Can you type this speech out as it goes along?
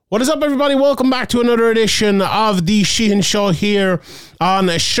What is up, everybody? Welcome back to another edition of the Sheehan Show here on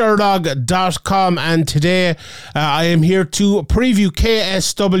Sherdog.com, and today I am here to preview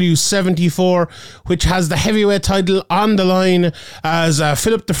KSW 74, which has the heavyweight title on the line as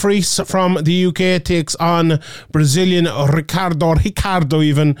Philip de Vries from the UK takes on Brazilian Ricardo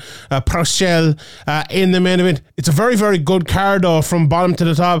Prochel in the main event. It's a very, very good card though, from bottom to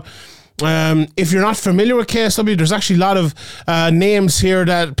the top. If you're not familiar with KSW, there's actually a lot of names here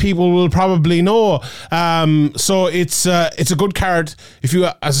that people will probably know. So it's a good card. If you,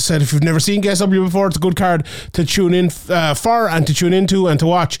 as I said, if you've never seen KSW before, it's a good card to tune in for and to tune into and to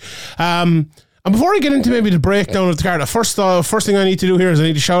watch. And before I get into maybe the breakdown of the card, first thing I need to do here is I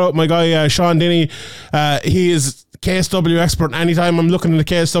need to shout out my guy Sean Denny. He is KSW expert. Anytime I'm looking at a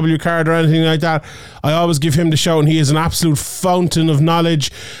KSW card or anything like that, I always give him the shout, and he is an absolute fountain of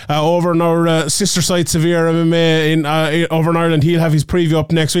knowledge. Over in our sister site Severe MMA over in Ireland, he'll have his preview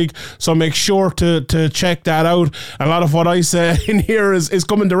up next week, so make sure to check that out. A lot of what I say in here is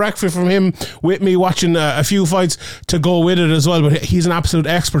coming directly from him, with me watching a few fights to go with it as well, but he's an absolute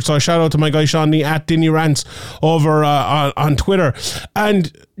expert, so I shout out to my guy Sean Nee at Dinny Rants over on Twitter.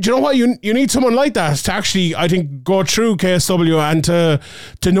 And do you know what? You need someone like that to actually, I think, go through KSW and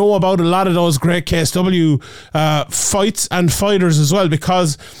to know about a lot of those great KSW fights and fighters as well,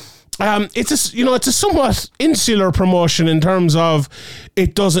 because it's a somewhat insular promotion in terms of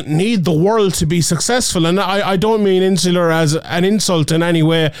it doesn't need the world to be successful, and I don't mean insular as an insult in any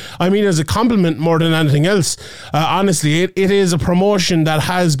way. I mean as a compliment more than anything else. Honestly, it is a promotion that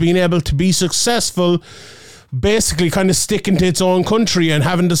has been able to be successful, basically kind of sticking to its own country and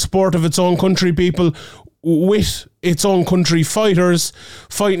having the support of its own country people, with its own country fighters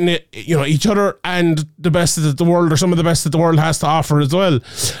fighting it, each other and the best that the world, or some of the best that the world has to offer as well.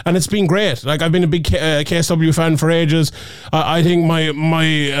 And it's been great. Like, I've been a big KSW fan for ages. I think my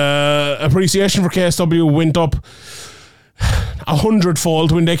appreciation for KSW went up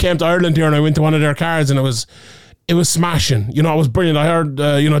 100-fold when they came to Ireland here, and I went to one of their cards, and it was smashing. It was brilliant. I heard,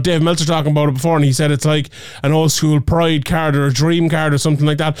 Dave Meltzer talking about it before, and he said it's like an old school Pride card or a Dream card or something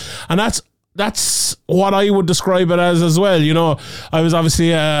like that. And that's what I would describe it as well. I was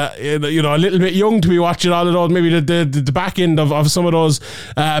obviously, a little bit young to be watching all of those, maybe the back end of some of those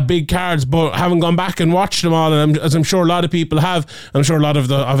big cards, but having gone back and watched them all, and as I'm sure a lot of people have, I'm sure a lot of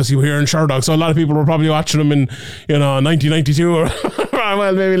obviously we're here in Sherdog, so a lot of people were probably watching them in, 1992 or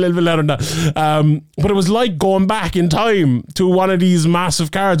well, maybe a little bit later than that. But it was like going back in time to one of these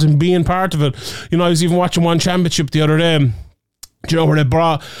massive cards and being part of it. I was even watching one championship the other day, where they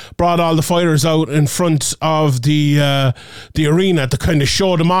brought all the fighters out in front of the arena to kind of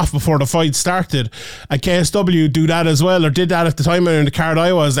show them off before the fight started. And KSW do that as well, or did that at the time in the card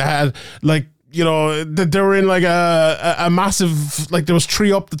I was. They had, like, they were in like a massive, like, there was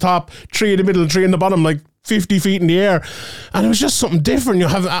 3 up the top, 3 in the middle, and 3 in the bottom, like 50 feet in the air, and it was just something different.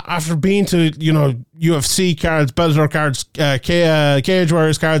 After being to UFC cards, Bellator cards, Cage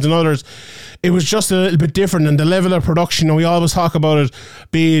Warriors cards, and others, it was just a little bit different, and the level of production. We always talk about it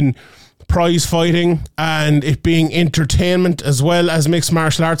being prize fighting and it being entertainment as well as mixed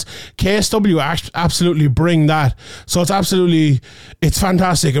martial arts. KSW absolutely bring that, so it's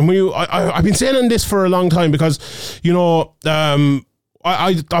fantastic. And I've been saying this for a long time, because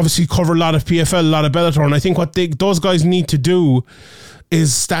I obviously cover a lot of PFL, a lot of Bellator, and I think what those guys need to do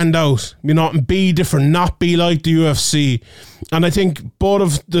is stand out, and be different, not be like the UFC. And I think both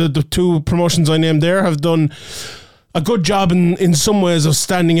of the two promotions I named there have done a good job in some ways of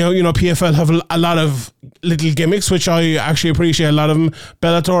standing out. PFL have a lot of little gimmicks, which I actually appreciate, a lot of them.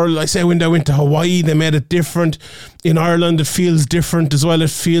 Bellator, like I say, when they went to Hawaii, they made it different. In Ireland, it feels different as well.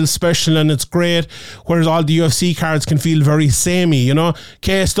 It feels special and it's great, whereas all the UFC cards can feel very samey.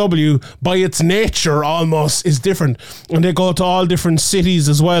 KSW, by its nature, almost is different, and they go to all different cities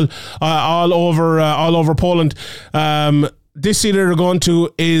as well, all over Poland. This city they're going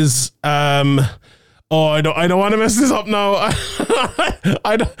to is I don't want to mess this up now.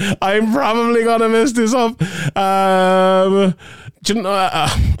 I'm probably gonna mess this up.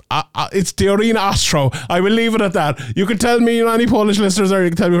 It's the Arena Astro. I will leave it at that. You can tell me, any Polish listeners there, you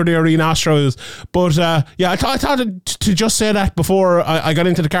can tell me where the Arena Astro is. But I thought to just say that before I got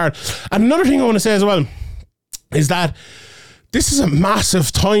into the card. And another thing I want to say as well is that this is a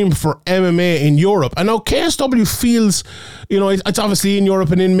massive time for MMA in Europe. I know KSW feels, it's obviously in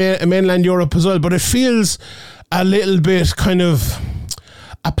Europe and in mainland Europe as well, but it feels a little bit kind of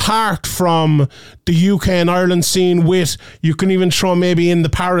apart from the UK and Ireland scene. You can even throw maybe in the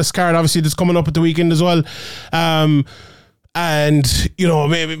Paris card, obviously, that's coming up at the weekend as well. And, you know,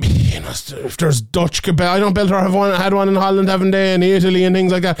 maybe, you know, if there's Dutch, I know Bellator had one in Holland, haven't they, and Italy and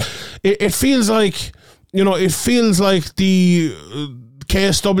things like that. It feels like, you know, it feels like the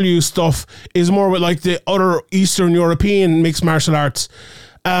KSW stuff is more with like the other Eastern European mixed martial arts,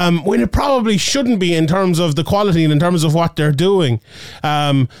 when it probably shouldn't be in terms of the quality and in terms of what they're doing.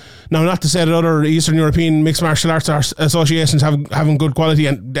 Now, not to say that other Eastern European mixed martial arts associations having good quality,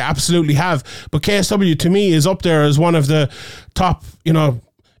 and they absolutely have, but KSW to me is up there as one of the top, you know,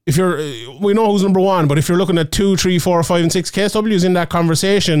 we know who's number one, but if you're looking at 2, 3, 4, 5 and 6, KSW is in that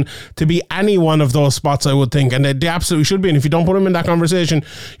conversation to be any one of those spots, I would think, and they absolutely should be. And if you don't put them in that conversation,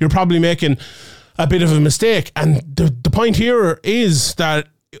 you're probably making a bit of a mistake. And the point here is that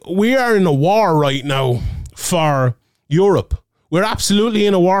we are in a war right now for Europe. We're absolutely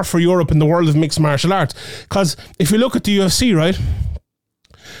in a war for Europe in the world of mixed martial arts. Because if you look at the UFC, right,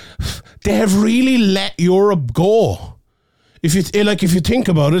 they have really let Europe go. If you think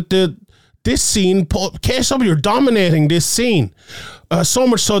about it, this scene, KSW are dominating this scene. So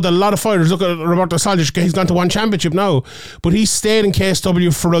much so that a lot of fighters, look at Roberto Saldic, he's gone to one championship now, but he's stayed in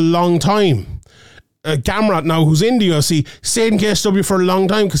KSW for a long time. Gamrot now, who's in the UFC, stayed in KSW for a long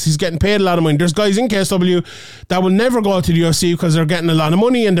time because he's getting paid a lot of money. There's guys in KSW that will never go to the UFC because they're getting a lot of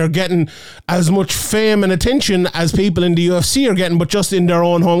money and they're getting as much fame and attention as people in the UFC are getting, but just in their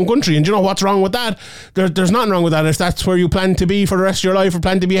own home country. And you know what's wrong with that? There's nothing wrong with that. If that's where you plan to be for the rest of your life, or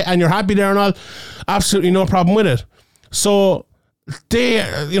plan to be, and you're happy there and all, absolutely no problem with it. So they,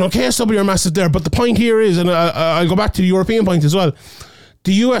 you know, KSW are massive there. But the point here is, and I'll go back to the European point as well,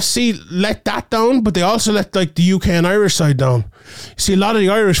 the UFC let that down, but they also let like the UK and Irish side down. You see a lot of the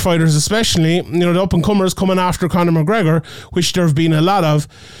Irish fighters, especially, you know, the up-and-comers coming after Conor McGregor, which there have been a lot of,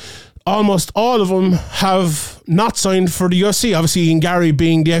 almost all of them have not signed for the UFC, obviously Ian Gary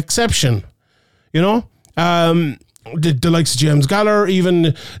being the exception, you know. The likes of James Gallagher,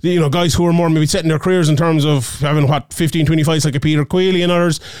 even, you know, guys who are more maybe setting their careers in terms of having 15, 20 fights like a Peter Queally and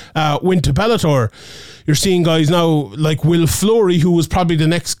others, went to Bellator. You're seeing guys now like Will Fleury, who was probably the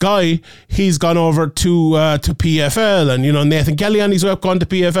next guy. He's gone over to PFL, and, you know, Nathan Kelly on his way up gone to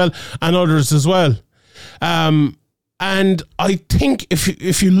PFL, and others as well. And I think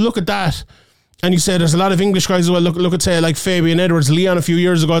if you look at that, and you say there's a lot of English guys as well. Look at, say, like Fabian Edwards. Leon a few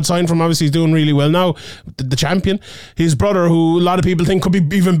years ago had signed from, obviously he's doing really well now, the champion. His brother, who a lot of people think could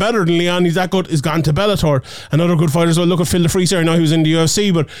be even better than Leon, he's that good, is gone to Bellator. And other good fighters, well, look at Phil DeFries. I know he was in the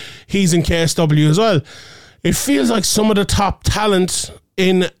UFC, but he's in KSW as well. It feels like some of the top talent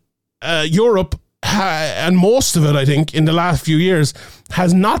in Europe, and most of it, I think, in the last few years,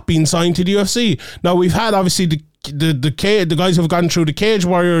 has not been signed to the UFC. Now, we've had, obviously, the guys who've gone through the Cage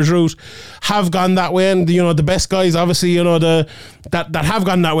Warriors route have gone that way, and, you know, the best guys, obviously, you know, that have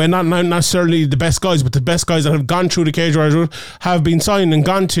gone that way, not necessarily the best guys, but the best guys that have gone through the Cage Warriors route have been signed and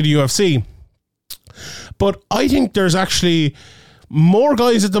gone to the UFC. But I think there's actually more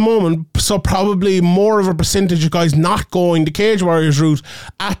guys at the moment, so probably more of a percentage of guys not going the Cage Warriors route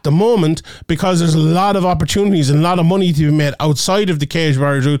at the moment, because there's a lot of opportunities and a lot of money to be made outside of the Cage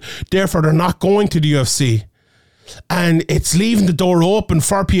Warriors route. Therefore, they're not going to the UFC. And it's leaving the door open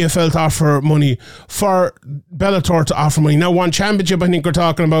for PFL to offer money, for Bellator to offer money. Now, one championship, I think we're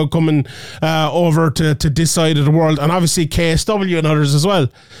talking about coming over to this side of the world, and obviously KSW and others as well.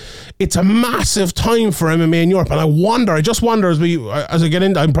 It's a massive time for MMA in Europe, and I just wonder as I get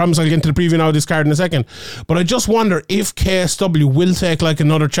into, I promise I'll get into the preview now of this card in a second, but I just wonder if KSW will take like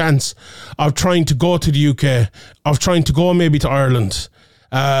another chance of trying to go to the UK, of trying to go maybe to Ireland.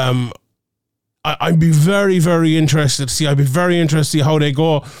 I'd be very, very interested to see. I'd be very interested to see how they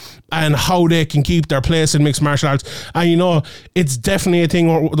go and how they can keep their place in mixed martial arts. And, you know, it's definitely a thing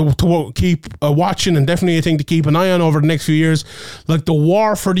to keep watching, and definitely a thing to keep an eye on over the next few years. Like, the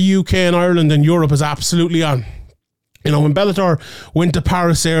war for the UK and Ireland and Europe is absolutely on. You know, when Bellator went to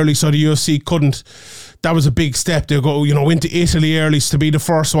Paris early so the UFC couldn't, that was a big step. They went to Italy early to be the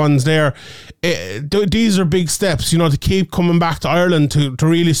first ones there. These are big steps, you know, to keep coming back to Ireland, to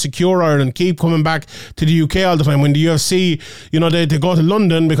really secure Ireland, keep coming back to the UK all the time. When the UFC, you know, they go to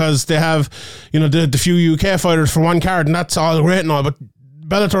London because they have, you know, the few UK fighters for one card, and that's all great and all, but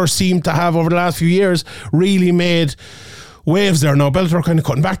Bellator seemed to have, over the last few years, really made waves there. Now Bellator kind of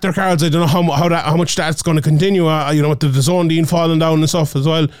cutting back their cards. I don't know how much that's going to continue, you know, with the zone deal falling down and stuff as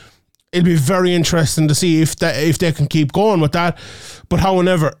well. It'll be very interesting to see if they can keep going with that. But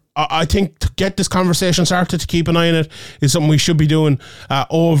however, I think to get this conversation started, to keep an eye on it, is something we should be doing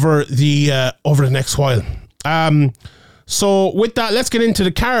over the next while. So with that, let's get into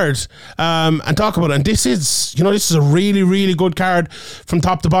the card and talk about it. And this is a really, really good card from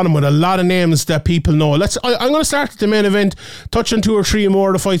top to bottom with a lot of names that people know. I'm going to start at the main event, touch on 2 or 3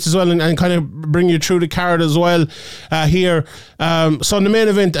 more of the fights as well, and kind of bring you through the card as well here. So in the main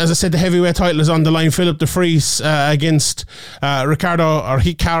event, as I said, the heavyweight title is on the line. Philip de Vries against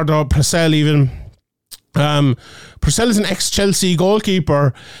Ricardo Purcell even. Purcell is an ex-Chelsea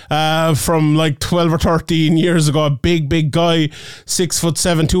goalkeeper from like 12 or 13 years ago. A big guy,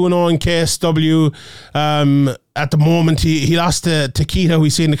 6'7", 2-0 in KSW. At the moment, he lost to Kita, who we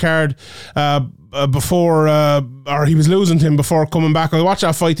see in the card before, or he was losing to him before coming back. I watched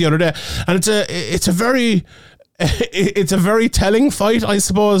that fight the other day, and it's a very telling fight, I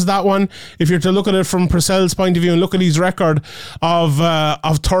suppose, that one, if you're to look at it from Purcell's point of view and look at his record of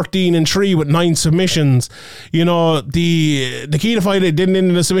 13-3 with 9 submissions. The Keita fight, it didn't end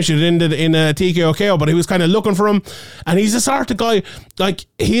in a submission, it ended in a TKO KO, but he was kind of looking for him, and he's the sort of guy,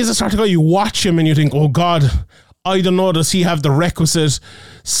 you watch him and you think, oh God, I don't know, does he have the requisite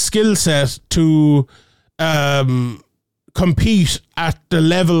skill set to compete at the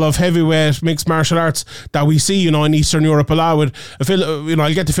level of heavyweight mixed martial arts that we see, in Eastern Europe a lot with,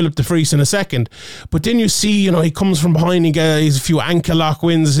 I'll get to Philip de Vries in a second, but then you see, he comes from behind, he gets a few ankle lock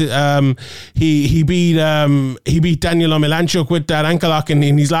wins. He beat Daniel Milanchuk with that ankle lock in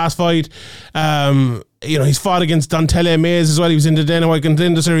his last fight. He's fought against Dantele Mays as well. He was in the Dana White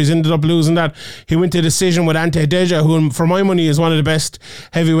Contender Series, ended up losing that. He went to decision with Ante Deja, who, for my money, is one of the best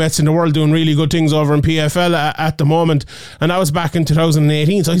heavyweights in the world, doing really good things over in PFL at the moment. And that was back in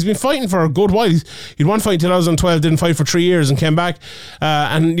 2018. So he's been fighting for a good while. He'd one fight in 2012, didn't fight for 3 years, and came back.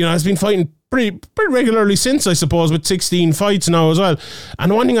 And has been fighting pretty regularly since, I suppose, with 16 fights now as well.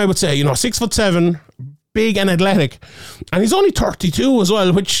 And one thing I would say, 6'7", big and athletic, and he's only 32 as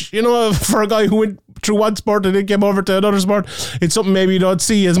well, which, for a guy who went through one sport and then came over to another sport, it's something maybe you don't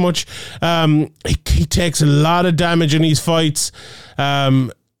see as much. He takes a lot of damage in these fights.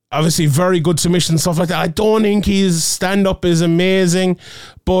 Obviously very good submission, stuff like that. I don't think his stand-up is amazing,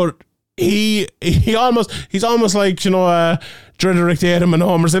 but he's almost like, Drederick Tatum and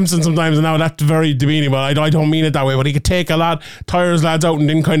Homer Simpson sometimes, and now that's very demeaning, but I don't mean it that way, but he could take a lot, tires lads out, and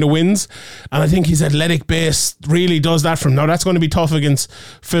then kind of wins, and I think his athletic base really does that for him. Now that's going to be tough against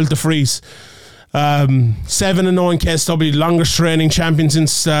Phil de Vries. 7-0 in KSW, longest reigning champion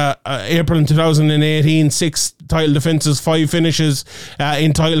since April in 2018, 6 title defenses, 5 finishes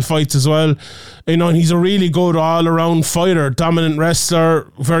in title fights as well. And he's a really good all-around fighter, dominant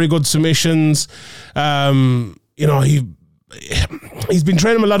wrestler, very good submissions. He's been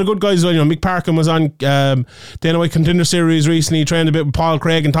training with a lot of good guys as well. Mick Parkin was on Dana White Contender Series recently. He trained a bit with Paul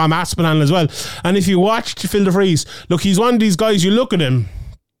Craig and Tom Aspinall as well. And if you watched Phil de Vries, look, he's one of these guys, you look at him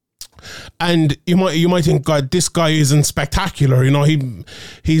and you might think, God, this guy isn't spectacular.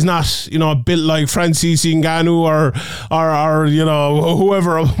 He's not, built like Francis Ngannou or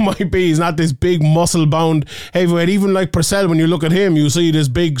whoever it might be. He's not this big muscle bound heavyweight. Even like Purcell, when you look at him, you see this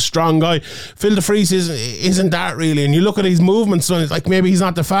big strong guy. Phil de Vries isn't that really. And you look at his movements, and it's like maybe he's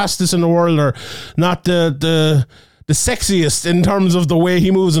not the fastest in the world or not the sexiest in terms of the way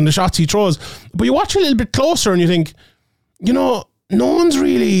he moves and the shots he throws. But you watch a little bit closer and you think, no one's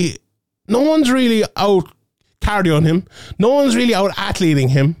really out cardioing him. No one's really out athleting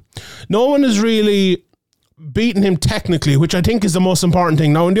him. No one is really beating him technically, which I think is the most important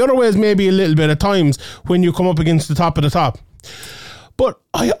thing. Now, in the other ways, maybe a little bit at times when you come up against the top of the top. But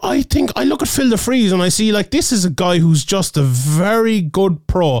I think I look at Phil de Vries and I see, like, this is a guy who's just a very good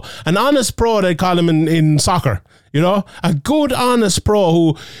pro. An honest pro, they call him in soccer. A good, honest pro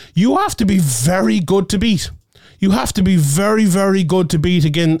who you have to be very good to beat. You have to be very, very good to beat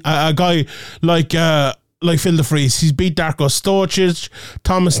again a guy like Phil de Vries. He's beat Darko Stocic,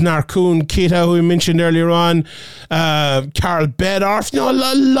 Thomas Narkoon, Kita, who we mentioned earlier on, Karl Bedorf,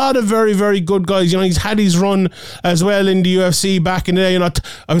 a lot of very, very good guys. He's had his run as well in the UFC back in the day. It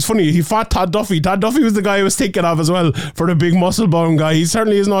was funny, he fought Todd Duffy. Todd Duffy was the guy I was thinking of as well, for the big muscle bound guy. He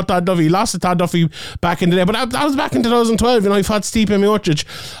certainly is not Todd Duffy. He lost to Todd Duffy back in the day, but that was back in 2012. He fought Stipe Miocic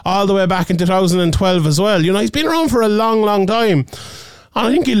all the way back in 2012 as well. He's been around for a long, long time. And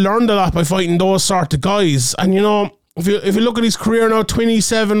I think he learned a lot by fighting those sort of guys. And, if you look at his career now,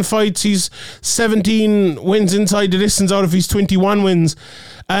 27 fights, he's 17 wins inside the distance out of his 21 wins.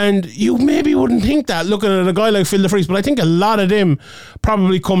 And you maybe wouldn't think that looking at a guy like Phil de Vries, but I think a lot of them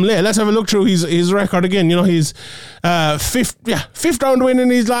probably come late. Let's have a look through his record again. His fifth round win in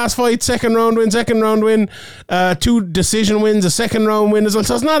his last fight, second round win, 2 decision wins, a second round win as well.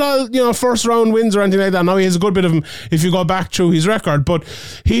 So it's not all, first round wins or anything like that. Now he has a good bit of them if you go back through his record, but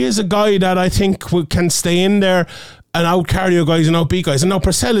he is a guy that I think can stay in there. and out cardio guys and out beat guys. And now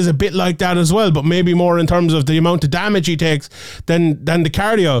Purcell is a bit like that as well, but maybe more in terms of the amount of damage he takes than the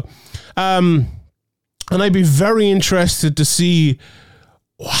cardio. And I'd be very interested to see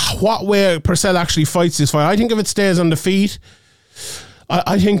what way Purcell actually fights this fight. I think if it stays on the feet,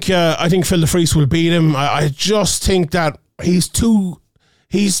 I think Phil de Vries will beat him. I just think that he's too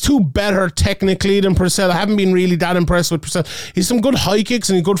better technically than Purcell. I haven't been really that impressed with Purcell. He's some good high kicks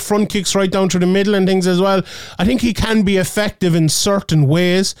and good front kicks right down through the middle and things as well. I think he can be effective in certain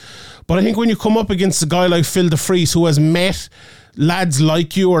ways, but I think when you come up against a guy like Phil de Vries who has met lads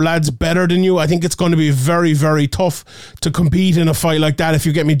like you or lads better than you, I think it's going to be very, very tough to compete in a fight like that, if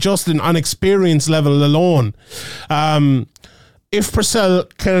you get me, just on experience level alone. If Purcell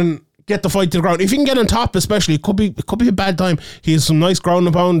can get the fight to the ground, if he can get on top especially, it could be a bad time. He has some nice ground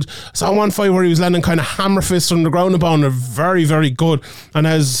and pound. I saw one fight where he was landing kind of hammer fists from the ground and pound. They're very, very good. And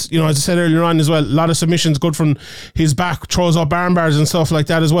as I said earlier on as well, a lot of submissions good from his back, throws up arm bars and stuff like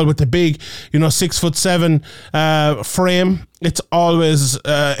that as well with the big 6'7" frame. It's always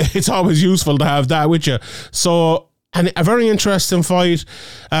useful to have that with you. So, and a very interesting fight. If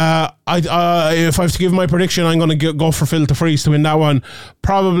I have to give my prediction, I'm going to go for Phil de Vries to win that one.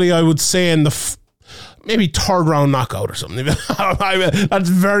 Probably, I would say in the maybe third round knockout or something. That's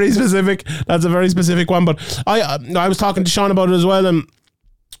very specific. That's a very specific one. But I was talking to Sean about it as well, and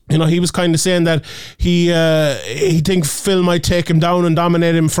he was kind of saying that he thinks Phil might take him down and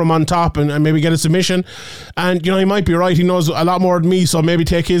dominate him from on top and maybe get a submission. And, he might be right. He knows a lot more than me, so maybe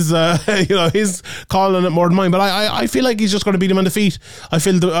take his, his call on it more than mine. But I feel like he's just going to beat him on the feet. I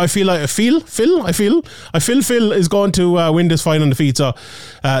feel Phil is going to win this fight on the feet. So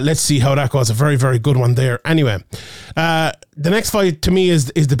let's see how that goes. A very, very good one there. Anyway, the next fight to me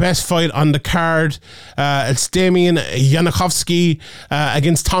is the best fight on the card. It's Damian Janikowski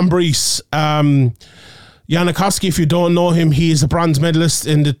against Tom Breese. Janikowski, if you don't know him, he is a bronze medalist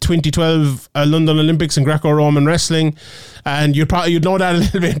in the 2012 London Olympics in Greco-Roman wrestling, and you'd know that a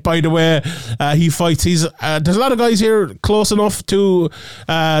little bit by the way he fights. There's a lot of guys here close enough to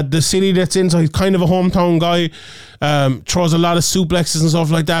the city that's in, so he's kind of a hometown guy. Throws a lot of suplexes and stuff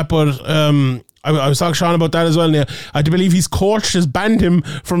like that, but I was talking to Sean about that as well. I believe his coach has banned him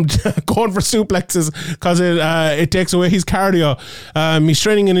from going for suplexes because it takes away his cardio. He's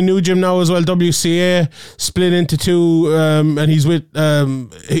training in a new gym now as well, WCA, split into two, and he's with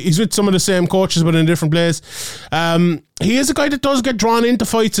some of the same coaches but in a different place. He is a guy that does get drawn into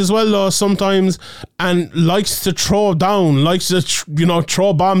fights as well, though, sometimes, and likes to throw down, likes to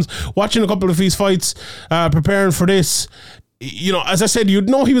throw bombs. Watching a couple of his fights, preparing for this, as I said, you'd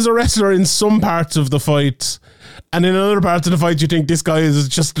know he was a wrestler in some parts of the fight, and in other parts of the fight you think this guy is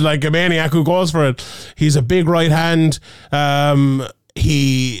just like a maniac who goes for it. He's a big right hand.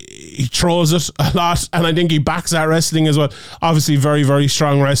 He throws it a lot, and I think he backs that wrestling as well. Obviously very, very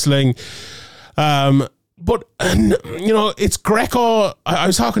strong wrestling. But it's Greco. I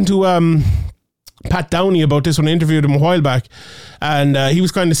was talking to Pat Downey about this when I interviewed him a while back, and he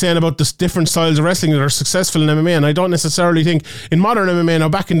was kind of saying about the different styles of wrestling that are successful in MMA, and I don't necessarily think in modern MMA, now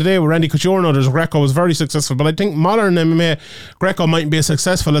back in the day with Randy Couture and others, Greco was very successful, but I think modern MMA, Greco mightn't be as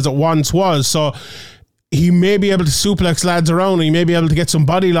successful as it once was. So he may be able to suplex lads around, and he may be able to get some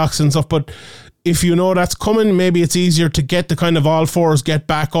body locks and stuff, but if you know that's coming, maybe it's easier to get the kind of all fours, get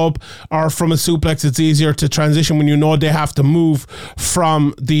back up, or from a suplex, it's easier to transition when you know they have to move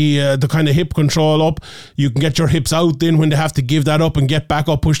from the kind of hip control up. You can get your hips out then when they have to give that up and get back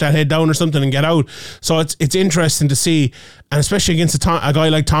up, push that head down or something and get out. So it's interesting to see, and especially against a guy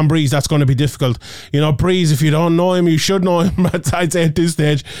like Tom Breese, that's going to be difficult. Breese, if you don't know him, you should know him, I'd say at this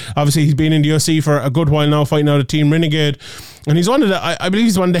stage. Obviously, he's been in the UFC for a good while now, fighting out of Team Renegade. And he's one of the, I believe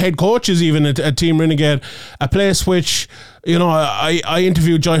he's one of the head coaches even at Team Renegade, a place which, I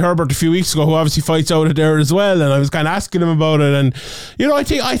interviewed Joy Herbert a few weeks ago, who obviously fights out of there as well, and I was kind of asking him about it, and I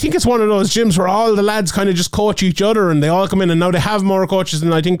think it's one of those gyms where all the lads kind of just coach each other, and they all come in, and now they have more coaches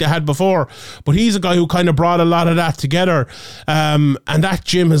than I think they had before, but he's a guy who kind of brought a lot of that together, and that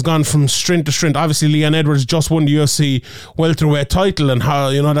gym has gone from strength to strength. Obviously Leon Edwards just won the UFC welterweight title, and how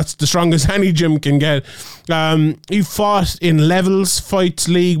that's the strongest any gym can get. He fought in Levels Fights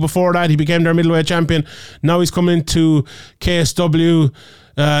League before that. He became their middleweight champion. Now he's coming into KSW.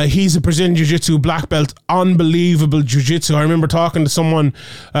 He's a Brazilian Jiu-Jitsu black belt. Unbelievable Jiu-Jitsu. I remember talking to someone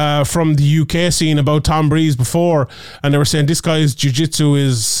from the UK scene about Tom Breese before, and they were saying this guy's Jiu-Jitsu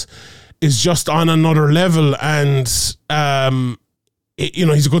is just on another level, and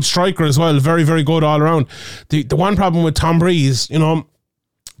he's a good striker as well. Very, very good all around. The one problem with Tom Breese,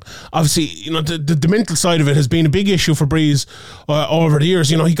 obviously, you know, the mental side of it has been a big issue for Breeze over the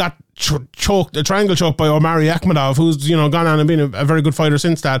years. You know, he got choked, a triangle choke by Omari Akhmadov, who's, you know, gone on and been a very good fighter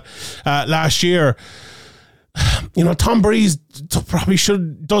since that last year. You know, Tom Breeze probably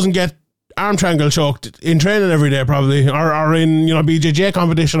doesn't get arm triangle choked in training every day, probably, or in, you know, BJJ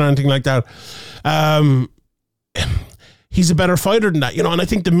competition or anything like that. He's a better fighter than that, you know, and I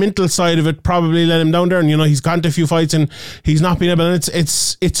think the mental side of it probably let him down there. And, you know, he's gone to a few fights and he's not been able, and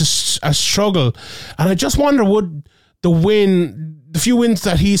it's a struggle. And I just wonder, would the few wins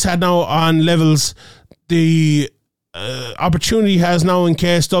that he's had now on levels, the opportunity he has now in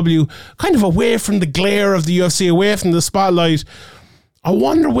KSW, kind of away from the glare of the UFC, away from the spotlight, I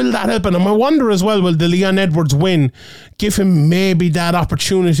wonder, will that happen? And I wonder as well, will the Leon Edwards win give him maybe that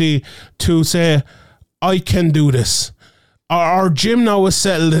opportunity to say, I can do this? Our gym now is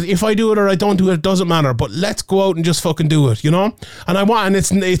settled that if I do it or I don't do it, it doesn't matter. But let's go out and just fucking do it, you know. And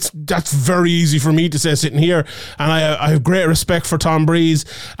that's very easy for me to say sitting here. And I have great respect for Tom Breeze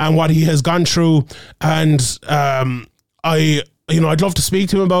and what he has gone through. And I'd love to speak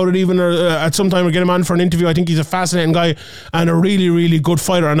to him about it even at some time or get him on for an interview. I think he's a fascinating guy and a really, really good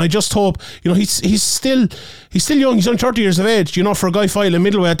fighter. And I just hope, you know, he's still young. He's only 30 years of age. You know, for a guy fighting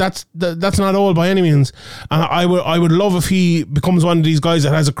middleweight, that's not old by any means. And I would love if he becomes one of these guys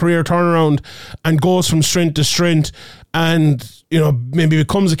that has a career turnaround and goes from strength to strength, and, you know, maybe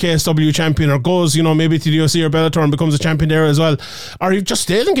becomes a KSW champion, or goes, you know, maybe to the UFC or Bellator and becomes a champion there as well. Or he just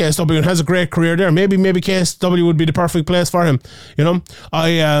stays in KSW and has a great career there. Maybe KSW would be the perfect place for him. You know, I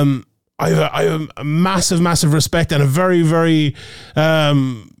have a massive respect and a very, very,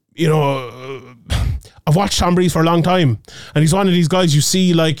 you know, I've watched Tom Breeze for a long time, and he's one of these guys you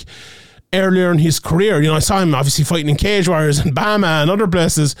see, like, earlier in his career. You know, I saw him obviously fighting in Cage Warriors and Bama and other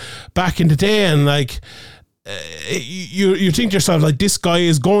places back in the day, and like, you think to yourself, like, this guy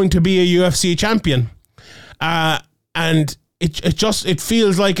is going to be a UFC champion, and it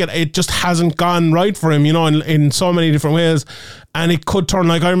feels like it just hasn't gone right for him, you know, in so many different ways, and it could turn.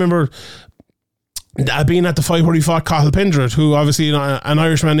 Like, I remember being at the fight where he fought Cathal Pendred, who obviously, you know, an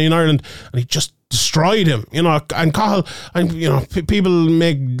Irishman in Ireland, and he just destroyed him, you know. And Cathal, and, you know, people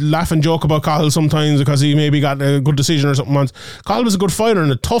laugh and joke about Cathal sometimes because he maybe got a good decision or something once. Cathal was a good fighter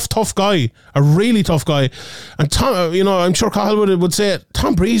and a tough guy, a really tough guy. And Tom, you know, I'm sure Cathal would say it,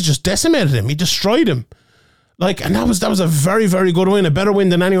 Tom Breeze just decimated him. He destroyed him. Like, and that was a very, very good win, a better win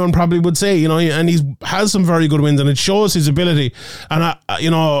than anyone probably would say, you know. And has some very good wins, and it shows his ability. And you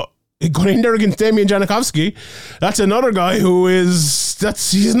know, going in there against Damian Janikowski, that's another guy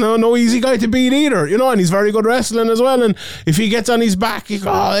he's no easy guy to beat either, you know, and he's very good wrestling as well. And if he gets on his back,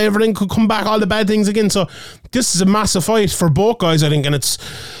 everything could come back, all the bad things again. So this is a massive fight for both guys, I think, and it's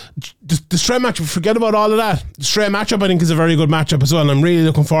the straight matchup. Forget about all of that. The straight matchup, I think, is a very good matchup as well, and I'm really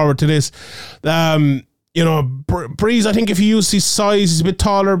looking forward to this. You know, Breeze, I think if he used his size, he's a bit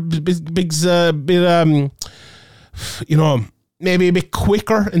taller, you know, maybe a bit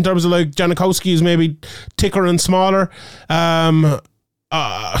quicker in terms of, like, Janikowski is maybe thicker and smaller. I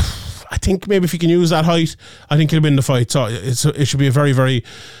think maybe if he can use that height, I think he'll win the fight. So it should be a very, very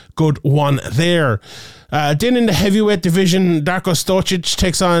good one there. Then in the heavyweight division, Darko Stocic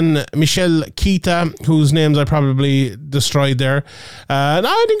takes on Michel Kita, whose names I probably destroyed there. No,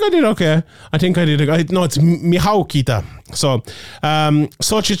 I think I did okay. No, it's Michał Kita. So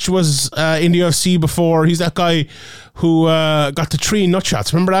Stocic was in the UFC before. He's that guy who got the 3 nut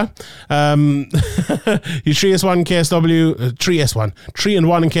shots. Remember that? He's 3-1 in KSW,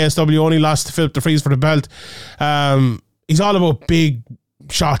 3-1 in KSW. Only lost to Philip DeFries for the belt. He's all about big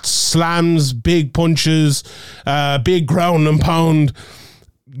shots, slams, big punches, big ground and pound,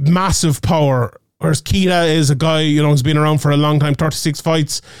 massive power. Whereas Kita is a guy, you know, who's been around for a long time, 36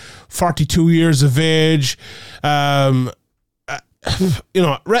 fights, 42 years of age. You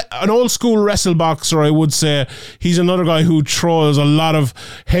know, an old school wrestle boxer, I would say. He's another guy who throws a lot of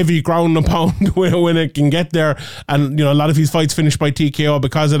heavy ground and pound when it can get there, and, you know, a lot of his fights finished by TKO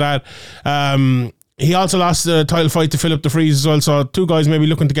because of that. He also lost the title fight to Philip DeFries as well, so two guys maybe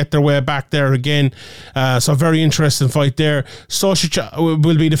looking to get their way back there again. So very interesting fight there. Stocic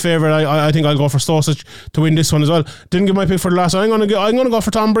will be the favourite. I think I'll go for Stocic to win this one as well. Didn't give my pick for the last one. I'm going to go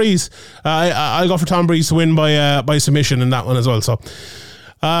for Tom Breeze. I'll go for Tom Breeze to win by submission in that one as well. So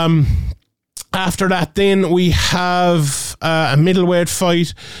after that, then we have a middleweight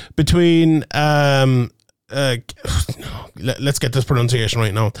fight between let's get this pronunciation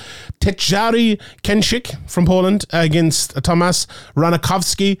right now. Tejari Kęczyk from Poland against Tomasz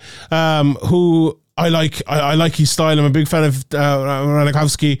Ranakowski, who I like his style. I'm a big fan of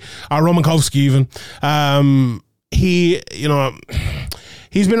Ranakowski, or Romankowski even. He, you know,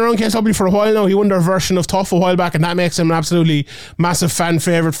 he's been around KSW for a while now. He won their version of Tough a while back, and that makes him an absolutely massive fan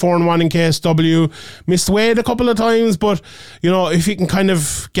favourite. 4-1 in KSW. Missed weight a couple of times, but if he can kind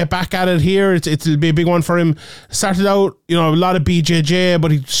of get back at it here, it'll be a big one for him. Started out, a lot of BJJ,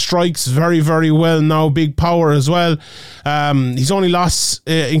 but he strikes very, very well now. Big power as well. His only loss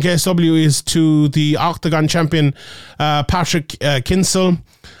in KSW is to the Octagon champion Patrick Kinsel.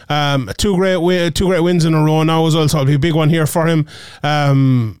 Two great wins in a row now as well, so it'll be a big one here for him.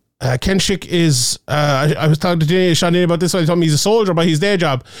 Kenshik is I was talking to Sean about this one. He told me he's a soldier by his day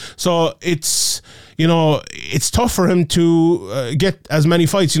job, so it's tough for him to get as many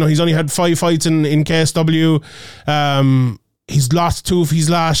fights. He's only had 5 fights in KSW. He's lost 2 of his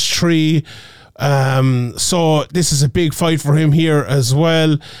last 3. So this is a big fight for him here as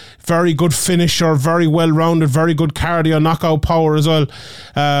well. Very good finisher, very well rounded, very good cardio, knockout power as well.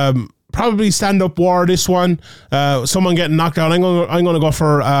 Probably stand up war this one. Someone getting knocked out. I'm going to go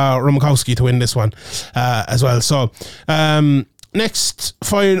for Romakowski to win this one as well. So next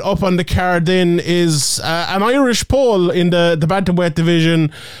fight up on the card then is an Irish Pole in the bantamweight division.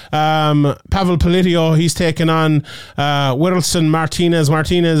 Pavel Politio, he's taken on Wilson Martins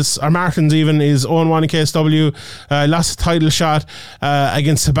even is 0-1 in KSW. Lost a title shot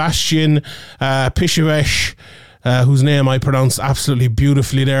against Sebastian Pishevesh, whose name I pronounced absolutely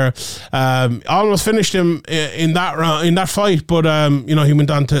beautifully there. Almost finished him in that fight, but he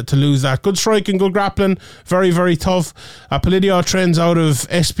went on to lose that. Good striking, good grappling, very, very tough. Politio trains out of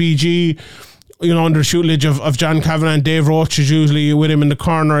SPG, under the tutelage of John Kavanagh, and Dave Roach is usually with him in the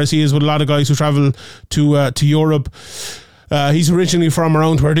corner, as he is with a lot of guys who travel to Europe. He's originally from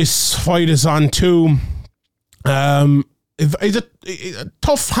around where this fight is on too. He's a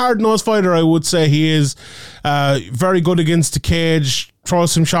tough, hard-nosed fighter, I would say he is. Very good against the cage,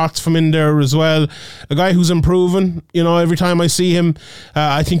 throws some shots from in there as well. A guy who's improving, every time I see him,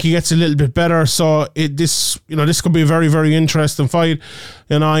 I think he gets a little bit better. So this could be a very, very interesting fight.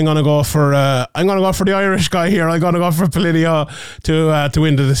 I'm going to go for the Irish guy here. I'm going to go for Politio to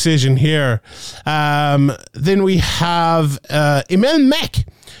win the decision here. Then we have Emil Mek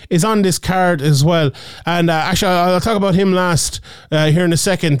is on this card as well, and actually I'll talk about him last here in a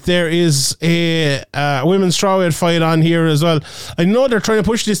second. There is a women's strawweight fight on here as well. I know they're trying to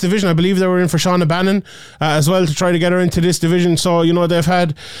push this division. I believe they were in for Shauna Bannon as well to try to get her into this division. So they've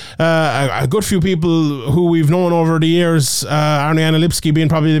had a good few people who we've known over the years, Ariana Lipsky being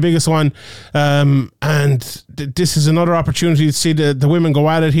probably the biggest one, and this is another opportunity to see the women go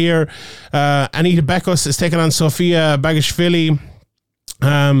at it here. Anita Bekos is taking on Sofia Bagashvili.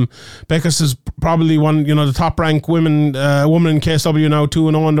 Bekos is probably one, the top ranked woman in KSW now,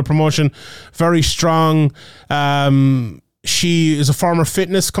 2-0 in the promotion. Very strong. She is a former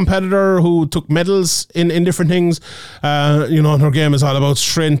fitness competitor who took medals in different things. And her game is all about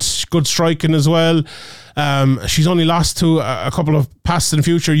strength, good striking as well. She's only lost to a couple of past and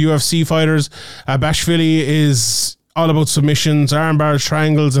future UFC fighters. Bashvili is all about submissions, arm bars,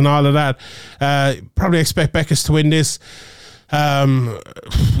 triangles, and all of that. Probably expect Bekos to win this.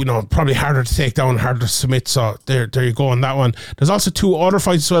 Probably harder to take down, harder to submit. So there you go on that one. There's also 2 other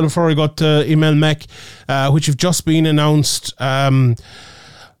fights as well before we got to Emil Mek, which have just been announced. Mruk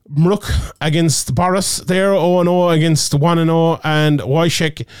against Boris there, 0-0 against 1-0, and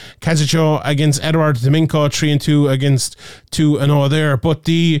Wojciech Kazicho against Edward Dominko, 3-2 against 2-0 there. But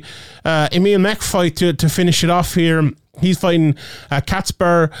the Emil Mek fight to finish it off here, he's fighting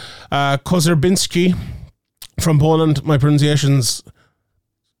Kacper Kozerbinski from Poland. My pronunciation's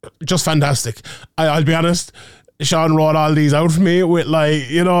just fantastic. I'll be honest, Sean wrote all these out for me with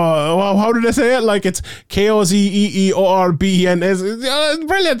how did I say it? Like it's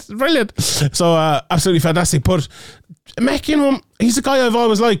Kozeeorben's. Brilliant. So absolutely fantastic. But Mek, he's a guy I've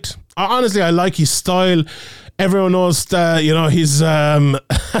always liked. Honestly, I like his style. Everyone knows that,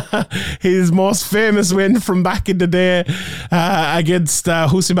 his most famous win from back in the day against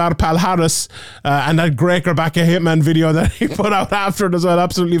Husimar Palhares, and that Greker back a Hitman video that he put out after it as well.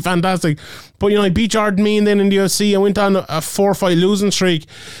 Absolutely fantastic. But, he beat Jordan Mean then in the UFC and went on a 4-fight losing streak,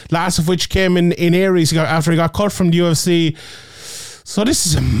 last of which came in Aries after he got cut from the UFC. So this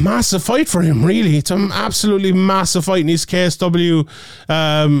is a massive fight for him, really. It's an absolutely massive fight in his KSW,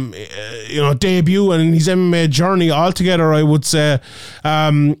 debut and in his MMA journey altogether, I would say.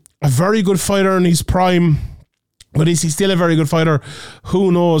 A very good fighter in his prime. But is he still a very good fighter?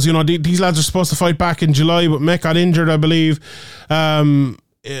 Who knows? These lads are supposed to fight back in July, but Mek got injured, I believe.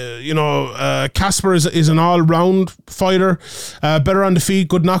 Casper is an all-round fighter, better on the feet,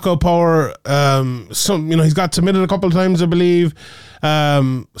 good knockout power. He's got submitted a couple of times, I believe.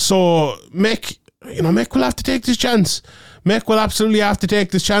 So Mek Mick will have to take this chance. Mick will absolutely have to take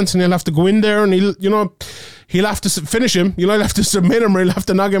this chance, and he'll have to go in there, and he'll have to finish him. He'll have to submit him, or he'll have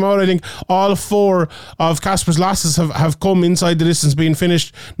to knock him out. I think all 4 of Casper's losses have come inside the distance, being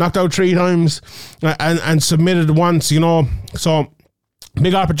finished, knocked out 3 times, and submitted once. So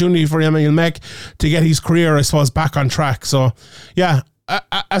big opportunity for Emil Mick to get his career, I suppose, back on track. So yeah.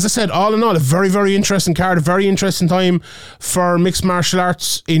 As I said, all in all, a very, very interesting card, a very interesting time for mixed martial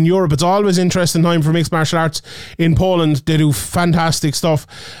arts in Europe. It's always interesting time for mixed martial arts in Poland. They do fantastic stuff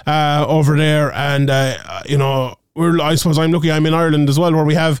over there, and I suppose I'm lucky I'm in Ireland as well, where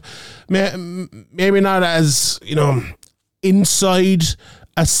we have maybe not as inside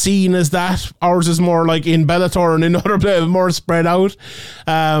a scene as that. Ours is more like in Bellator and in other places, more spread out.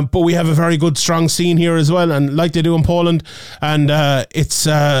 But we have a very good, strong scene here as well, and like they do in Poland. And it's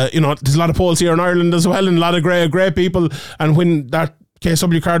there's a lot of Poles here in Ireland as well, and a lot of great people. And when that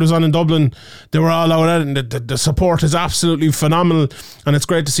KSW card was on in Dublin, they were all out at it, and the support is absolutely phenomenal, and it's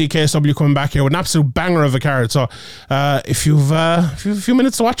great to see KSW coming back here with an absolute banger of a card. So if you've a few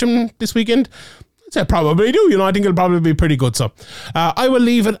minutes to watch them this weekend, I probably do. I think it'll probably be pretty good. So I will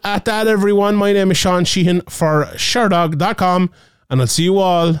leave it at that, everyone. My name is Sean Sheehan for Sherdog.com, and I'll see you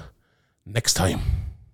all next time.